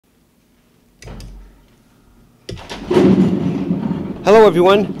Hello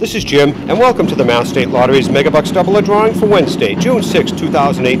everyone, this is Jim, and welcome to the Mass State Lottery's Megabucks Doubler drawing for Wednesday, June 6,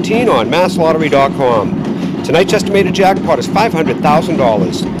 2018 on masslottery.com. Tonight's estimated jackpot is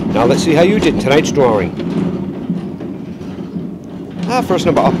 $500,000. Now let's see how you did in tonight's drawing. First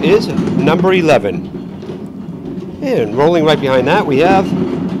number up is number 11. And rolling right behind that we have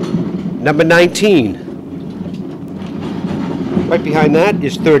number 19. Right behind that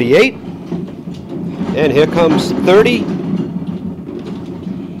is 38. And here comes 30.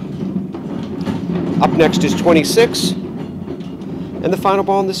 Up next is 26. And the final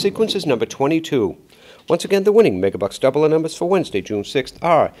ball in the sequence is number 22. Once again, the winning Megabucks doubler numbers for Wednesday, June 6th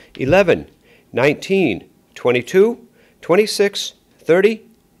are 11, 19, 22, 26, 30,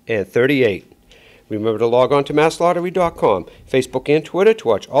 and 38. Remember to log on to masslottery.com, Facebook, and Twitter to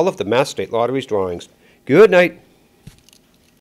watch all of the Mass State Lottery's drawings. Good night.